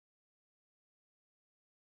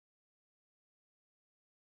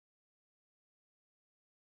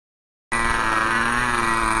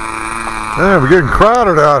Man, we're getting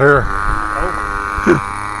crowded out here.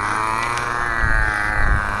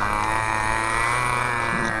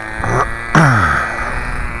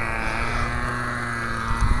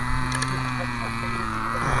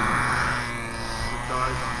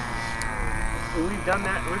 We've done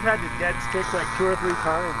that. We've had the dead stick like 2 or 3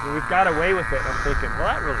 times, and we've got away with it. I'm thinking, well,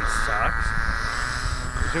 that really sucks.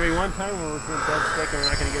 There's gonna be one time when we're doing dead stick and we're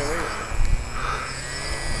not gonna get away with it.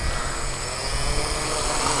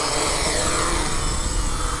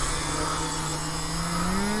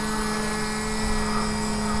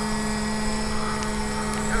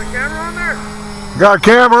 Got a camera on there? Got a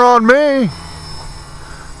camera on me.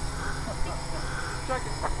 Check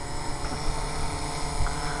it.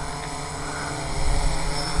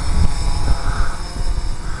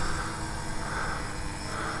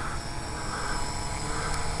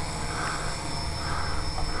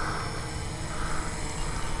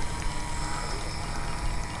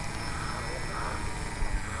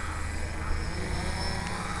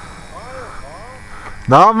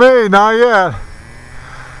 Not me, not yet.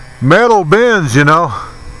 Metal bends, you know.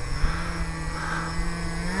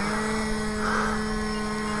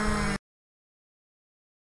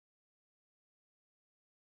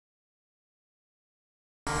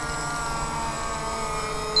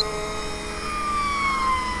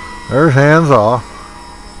 There's hands off.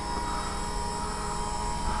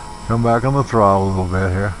 Come back on the throttle a little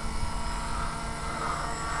bit here.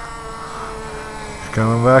 He's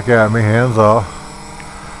coming back at me, hands off.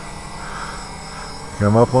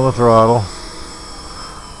 Come up on the throttle.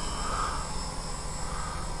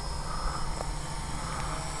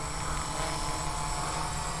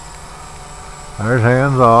 There's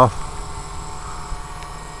hands off.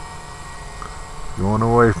 Going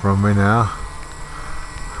away from me now.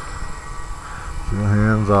 Still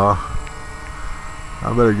hands off.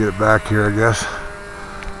 I better get back here, I guess.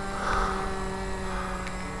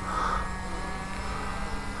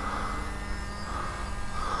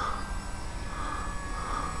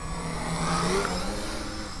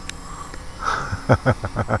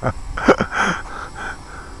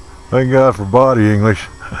 Thank God for body English.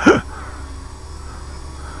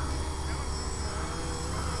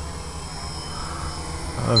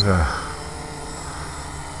 Okay.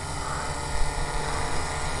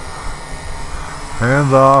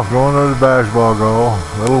 Hands off, going to the dashboard goal.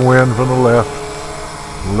 Little wind from the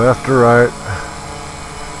left to right.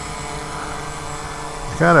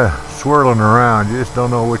 It's kind of swirling around. You just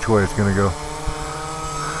don't know which way it's going to go.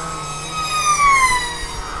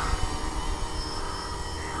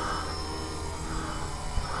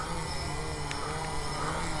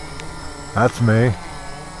 That's me.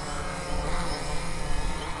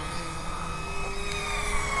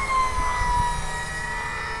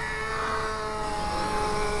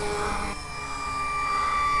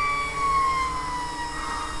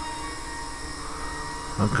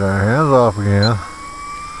 Okay, hands off again.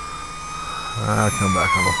 I'll come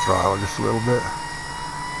back on the throttle just a little bit.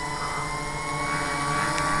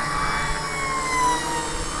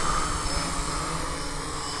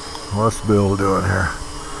 What's Bill doing here?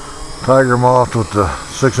 Tiger moth with the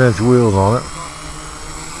 6-inch wheels on it.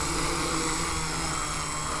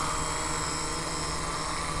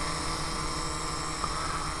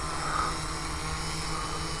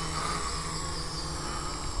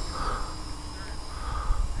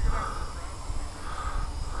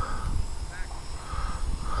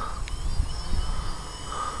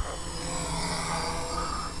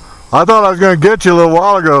 I thought I was going to get you a little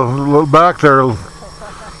while ago, a little back there.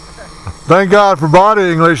 Thank God for body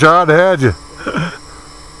English, I'd have had you. My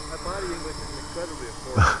body English is incredibly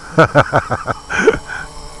important.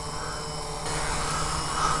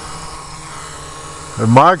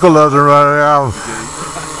 And Michael doesn't run it out.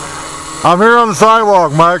 I'm here on the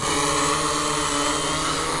sidewalk, Mike.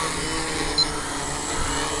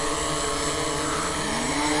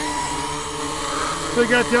 So you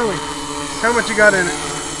got to tell me, how much you got in it?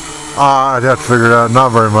 I'd have to figure it out,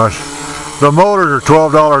 not very much. The motors are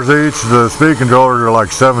 $12 each, the speed controllers are like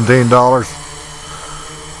 $17.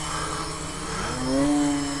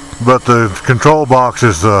 But the control box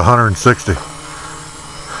is $160.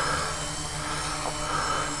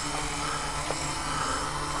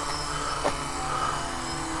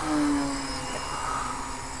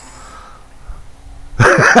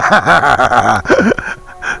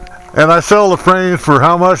 And I sell the frames for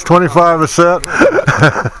how much? $25 a set?